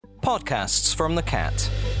Podcasts from the Cat.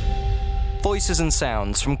 Voices and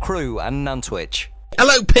sounds from Crewe and Nantwich.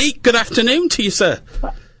 Hello, Pete. Good afternoon to you, sir.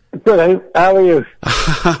 Good. How are you?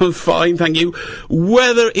 I'm fine, thank you.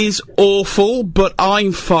 Weather is awful, but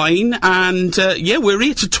I'm fine. And, we're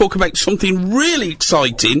here to talk about something really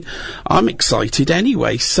exciting. I'm excited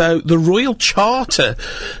anyway. So, the Royal Charter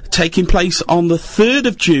taking place on the 3rd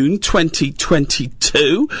of June,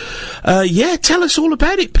 2022. Tell us all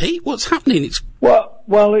about it, Pete. What's happening?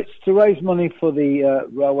 Well, it's to raise money for the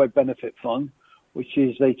Railway Benefit Fund, which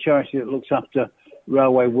is a charity that looks after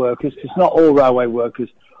railway workers. It's not all railway workers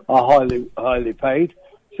are highly paid.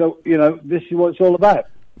 So, this is what it's all about.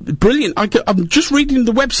 Brilliant. I'm just reading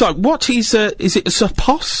the website. What is it a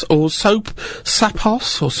SAPOS or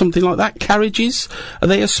SAPOS or something like that? Carriages? Are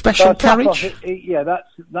they a special carriage?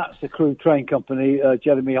 That's the Crewe Train Company.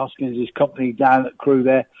 Jeremy Hoskins' company down at Crewe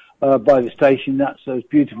there by the station. That's those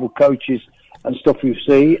beautiful coaches and stuff you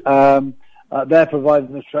see. They're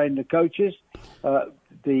providing the train, the coaches.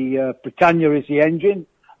 The Britannia is the engine,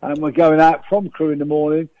 and we're going out from Crewe in the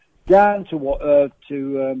morning down to where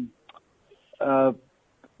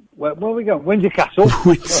are we going? Windsor Castle.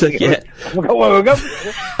 Windsor, yeah. I forgot where we're going.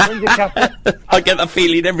 Windsor Castle. I get that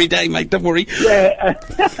feeling every day, mate. Don't worry. Yeah.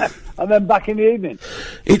 And then back in the evening.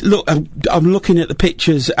 I'm looking at the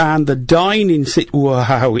pictures and the dining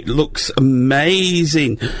wow, it looks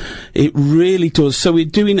amazing. It really does. So we're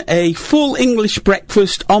doing a full English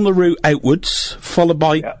breakfast on the route outwards, followed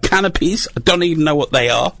by canopies. I don't even know what they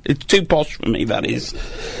are. It's too posh for me, that is.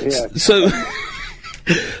 Yeah. So...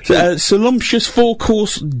 sumptuous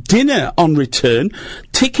four-course dinner on return.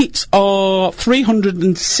 Tickets are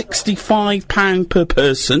 £365 per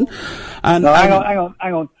person. And no, hang on.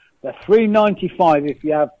 They're £395 if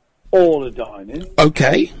you have all the dining.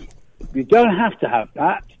 Okay. You don't have to have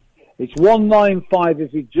that. It's £195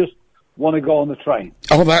 if you just want to go on the train.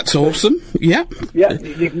 Oh, that's awesome. Yeah. Yeah,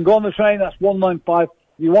 you can go on the train. That's £195.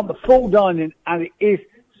 You want the full dining, and it is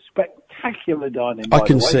spectacular dining. I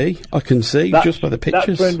can see just by the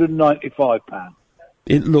pictures. That's £395.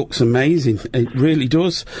 It looks amazing. It really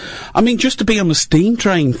does. I mean, just to be on a steam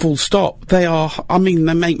train, full stop. They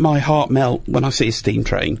make my heart melt when I see a steam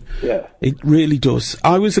train. Yeah. It really does.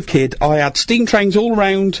 I was a kid. I had steam trains all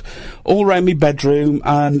around my bedroom,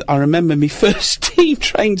 and I remember my first steam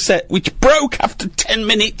train set, which broke after 10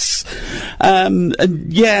 minutes.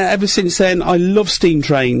 Ever since then, I love steam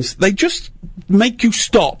trains. They just make you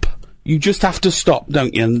stop. You just have to stop,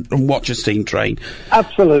 don't you, and watch a steam train.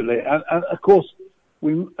 Absolutely. And of course,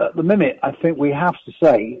 at the minute, I think we have to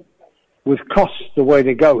say, with costs the way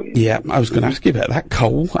they're going... Yeah, I was going to ask you about that,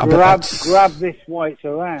 Cole. Grab this while it's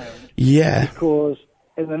around. Yeah. Because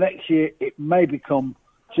in the next year, it may become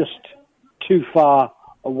just too far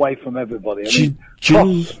away from everybody.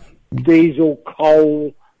 Costs, diesel,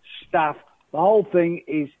 coal, staff, the whole thing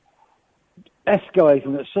is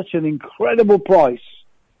escalating at such an incredible price.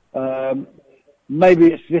 Maybe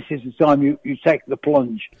this is the time you take the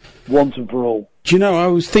plunge once and for all. Do you know, I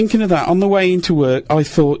was thinking of that on the way into work. I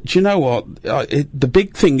thought, do you know what? The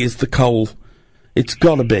big thing is the coal. It's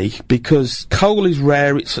got to be, because coal is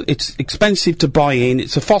rare. It's expensive to buy in.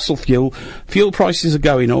 It's a fossil fuel. Fuel prices are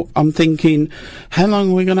going up. I'm thinking, how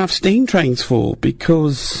long are we going to have steam trains for?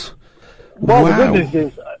 Because, the good news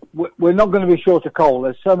is we're not going to be short of coal.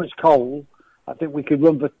 There's so much coal. I think we could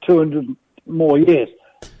run for 200 more years.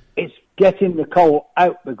 It's getting the coal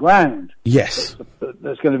out the ground. Yes.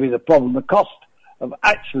 That's going to be the problem. The cost of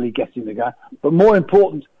actually getting the ground. But more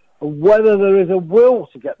important, whether there is a will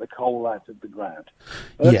to get the coal out of the ground.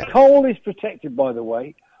 Coal is protected, by the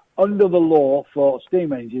way, under the law for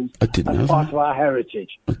steam engines as part of our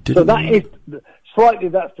heritage. So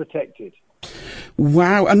that's protected.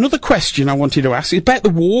 Wow. Another question I wanted to ask is about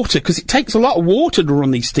the water, because it takes a lot of water to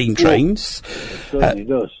run these steam trains. It certainly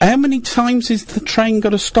does. How many times is the train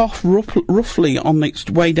got to stop roughly on its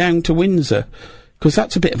way down to Windsor? Because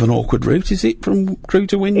that's a bit of an awkward route, is it, from Crewe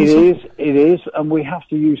to Windsor? It is, and we have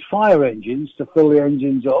to use fire engines to fill the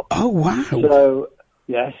engines up. Oh, wow. So,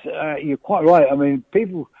 yes, you're quite right. I mean,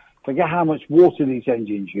 people forget how much water these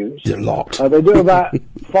engines use. A lot. They do about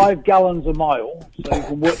 5 gallons a mile, so you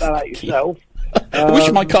can work that out yourself. I wish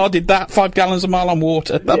my car did that, 5 gallons a mile on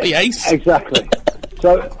water. That'd be ace. Exactly.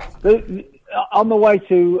 So, on the way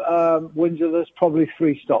to Windsor, there's probably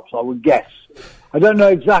 3 stops, I would guess. I don't know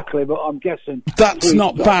exactly, but I'm guessing. That's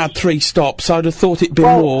not bad, 3 stops. I'd have thought it'd be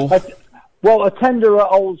more. A tender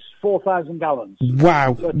holds 4,000 gallons.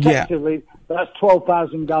 Wow, so effectively, That's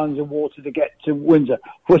 12,000 gallons of water to get to Windsor.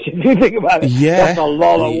 Which, if you think about it, Yeah. that's a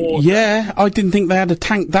lot of water. Yeah, I didn't think they had a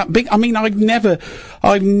tank that big. I mean, I've never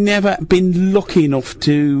been lucky enough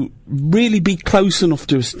to really be close enough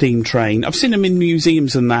to a steam train. I've seen them in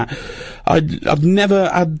museums and that. I've never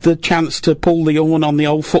had the chance to pull the horn on the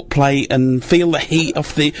old footplate and feel the heat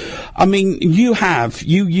of the... I mean, you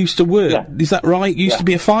used to work, Yeah. is that right? You used to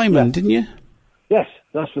be a fireman, didn't you? Yes,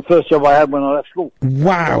 that's the first job I had when I left school.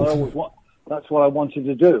 Wow. So that's what I wanted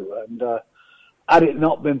to do. And had it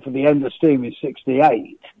not been for the end of steam in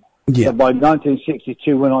 68, Yeah. so by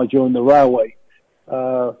 1962 when I joined the railway,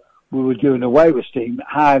 we were doing away with steam.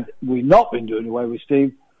 Had we not been doing away with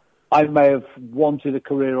steam, I may have wanted a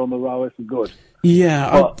career on the railway for good.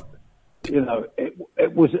 Yeah. But, you know,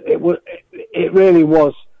 it really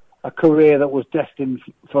was a career that was destined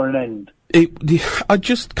for an end. I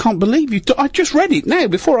just can't believe you. I just read it now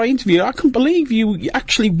before I interviewed you. I couldn't believe you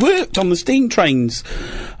actually worked on the steam trains,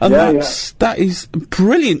 and that is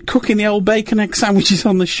brilliant. Cooking the old bacon egg sandwiches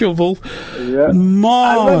on the shovel. Yeah,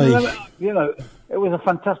 you know, it was a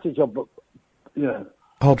fantastic job, but you know,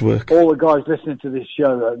 hard work. All the guys listening to this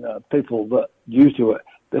show and people that used to it,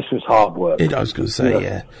 this was hard work. I was going to say,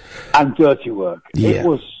 yeah, and dirty work. Yeah. It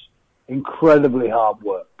was incredibly hard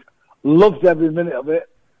work. Loved every minute of it.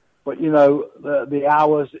 But, you know, the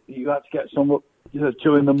hours, you had to get some up,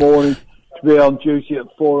 2 in the morning to be on duty at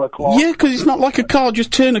 4 o'clock. Yeah, because it's not like a car,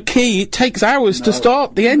 just turn a key. It takes hours to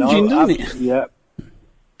start the engine, doesn't it? Yeah.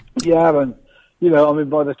 Yeah, and, you know, I mean,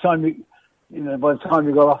 by the time you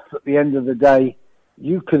got off at the end of the day,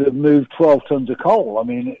 you could have moved 12 tons of coal. I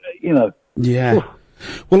mean, you know. Yeah. Oof.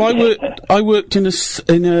 Well, I worked in a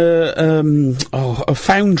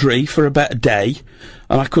foundry for about a day,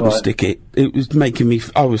 and I couldn't stick it. It was making me.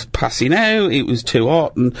 I was passing out. It was too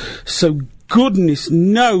hot, and so goodness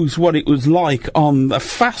knows what it was like on a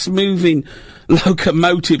fast-moving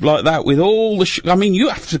locomotive like that with all the. I mean, you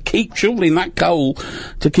have to keep shoveling that coal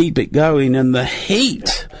to keep it going, and the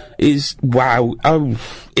heat is wow. Oh,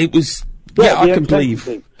 it was. Yeah, I can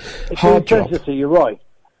believe. Hard job. You're right.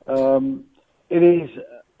 It is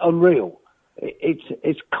unreal.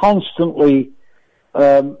 It's constantly,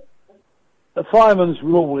 the fireman's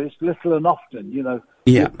rule is little and often, you know.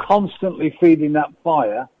 Yeah. You're constantly feeding that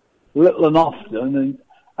fire, little and often,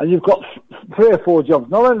 and you've got 3 or 4 jobs.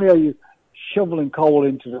 Not only are you shoveling coal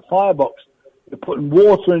into the firebox, you're putting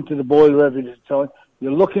water into the boiler every time,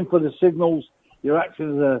 you're looking for the signals, you're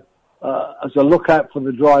acting as a lookout for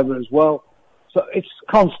the driver as well. So it's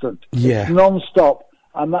constant. Yeah. It's non-stop.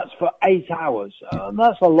 And that's for 8 hours. And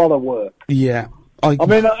that's a lot of work. Yeah. I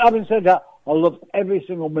mean, having said that, I loved every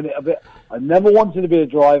single minute of it. I never wanted to be a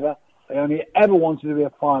driver. I only ever wanted to be a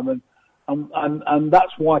fireman. And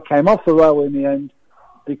that's why I came off the railway in the end,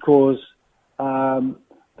 because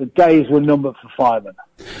the days were numbered for firemen.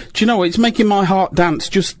 Do you know, it's making my heart dance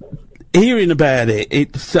just hearing about it.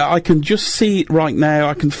 It's I can just see it right now.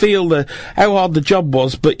 I can feel how hard the job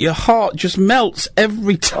was, but your heart just melts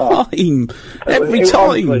every time. Every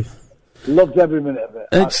time. Honestly, loved every minute of it.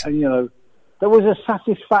 And, you know, there was a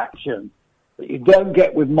satisfaction that you don't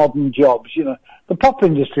get with modern jobs. You know, the pop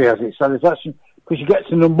industry has its satisfaction because you get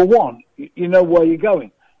to number 1. You know where you're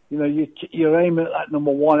going. You know, you're aiming at that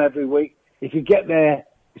number 1 every week. If you get there,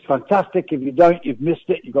 it's fantastic. If you don't, you've missed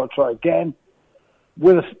it. You've got to try again.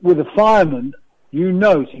 With a fireman, you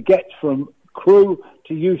know, to get from Crewe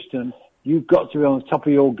to Euston, you've got to be on the top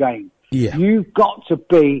of your game. Yeah. You've got to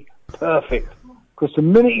be perfect. Because the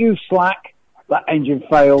minute you slack, that engine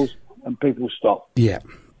fails and people stop. Yeah.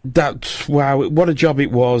 Wow, what a job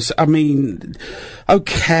it was. I mean,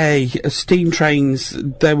 okay, steam trains,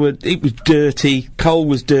 it was dirty, coal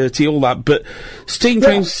was dirty, all that, but steam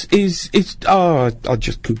trains I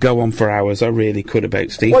just could go on for hours, I really could about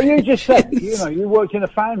steam. Well, you just said, you know, you worked in a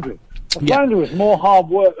foundry. A foundry was more hard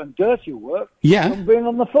work and dirty work than being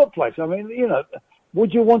on the footplate. I mean, you know,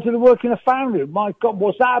 would you want to work in a foundry? My God,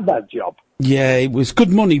 was that a bad job? Yeah, it was good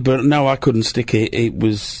money, but no, I couldn't stick it. It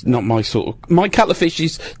was not my sort of... My Catlefish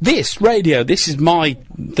is this is my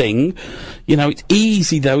thing. You know, it's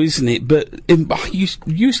easy though, isn't it? But you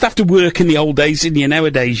used to have to work in the old days, didn't you?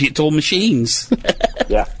 Nowadays, it's all machines.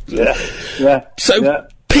 Yeah. So,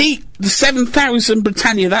 Pete, the 7000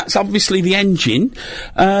 Britannia, that's obviously the engine.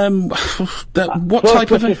 What type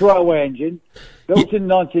of... British Railway engine, built in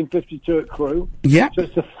 1952 at Crewe. Yeah. So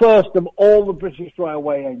it's the first of all the British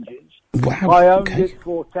Railway engines. Wow. I owned it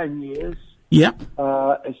for 10 years. Yeah.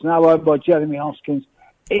 It's now owned by Jeremy Hoskins.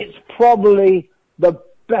 It's probably the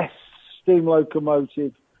best steam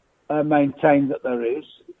locomotive maintained that there is.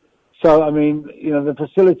 So, I mean, you know, the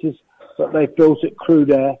facilities that they've built at Crewe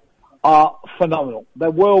there are phenomenal.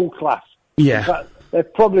 They're world class. Yeah. In fact,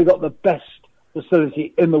 they've probably got the best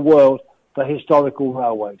facility in the world for historical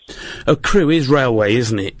railways. Crewe is railway,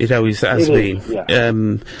 isn't it? It always has been. Is, yeah.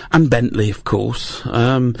 And Bentley, of course.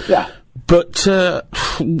 Yeah. But you're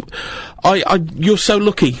so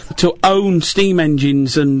lucky to own steam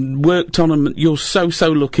engines and worked on them. You're so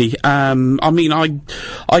lucky. I mean,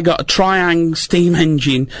 I got a Triang steam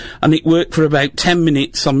engine, and it worked for about 10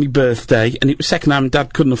 minutes on my birthday, and it was second-hand.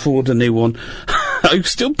 Dad couldn't afford a new one. I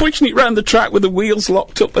was still pushing it round the track with the wheels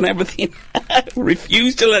locked up and everything.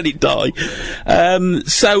 Refused to let it die.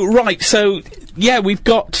 Yeah, we've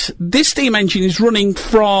got this steam engine is running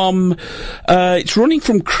from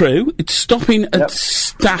Crewe. It's stopping at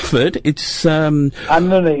Stafford. It's and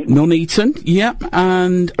Nuneaton. Yep,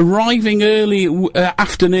 and arriving early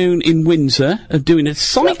afternoon in Windsor, doing a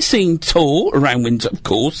sightseeing tour around Windsor. Of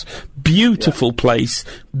course, beautiful place,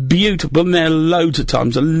 beautiful. Been there loads of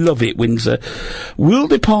times. I love it, Windsor. We'll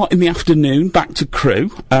depart in the afternoon back to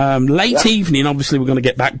Crewe. Late evening, obviously, we're going to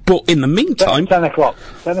get back. But in the meantime, 10 o'clock.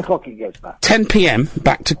 10 o'clock it gets back. 10 p.m.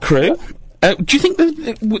 back to Crewe. Do you think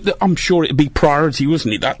that I'm sure it'd be priority,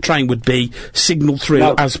 wasn't it? That train would be signalled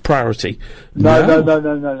through as priority. No.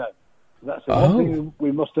 That's the one thing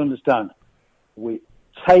we must understand. We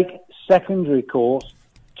take secondary course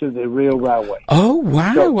to the real railway. Oh,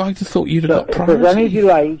 wow. So, I thought you'd have got priority. If there's any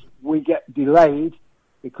delays, we get delayed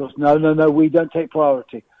because no, we don't take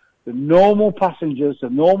priority. The normal passengers, the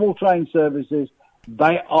normal train services,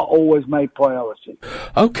 they are always made priority.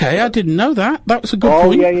 Okay, I didn't know that. That was a good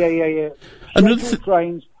point. Yeah. Scheduled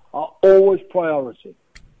trains are always priority.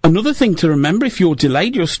 Another thing to remember, if you're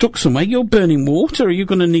delayed, you're stuck somewhere, you're burning water, are you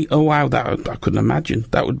going to need... Oh, wow, that I couldn't imagine.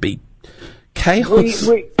 That would be chaos.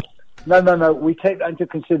 No, we take that into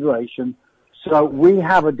consideration. So we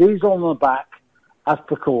have a diesel on the back as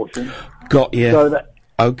precaution. Got you. So that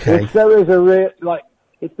okay. If there is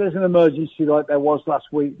if there's an emergency like there was last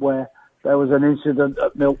week where there was an incident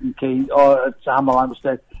at Milton Keynes or at Hammerline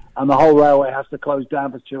Stead and the whole railway has to close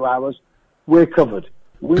down for 2 hours, we're covered.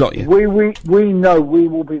 Got you. We know we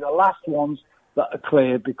will be the last ones that are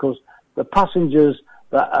cleared because the passengers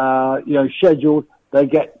that are scheduled, they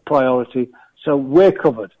get priority. So we're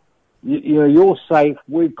covered. You're safe.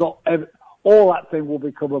 We've got all that thing will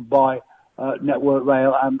be covered by Network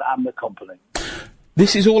Rail and the company.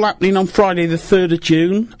 This is all happening on Friday, the 3rd of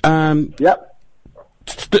June. Yep.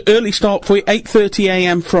 The early start for you, 8:30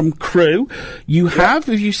 a.m. from Crewe. You have,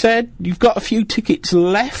 as you said, you've got a few tickets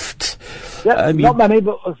left. Yep, not many,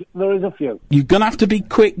 but there is a few. You're going to have to be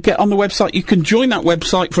quick. Get on the website. You can join that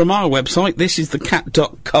website from our website.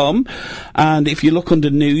 thisisthecat.com. And if you look under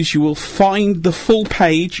news, you will find the full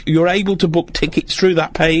page. You're able to book tickets through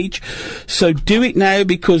that page. So do it now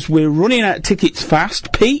because we're running out of tickets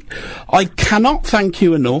fast. Pete, I cannot thank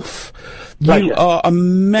you enough. Pleasure. You are a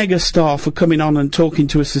mega star for coming on and talking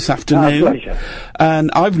to us this afternoon. Pleasure. And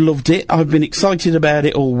I've loved it. I've been excited about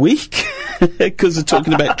it all week because we're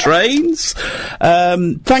talking about trains.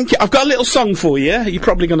 Thank you. I've got a little song for you. You're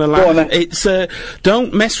probably going to laugh. It's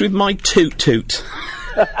Don't Mess With My Toot Toot.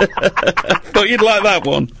 Thought you'd like that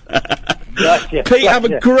one. Gotcha. Pete, have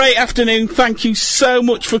a great afternoon. Thank you so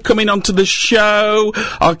much for coming onto the show.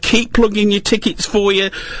 I'll keep plugging your tickets for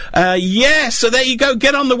you. So there you go.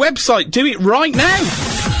 Get on the website. Do it right now.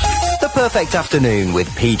 The Perfect Afternoon with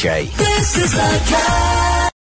PJ. This is the Cat.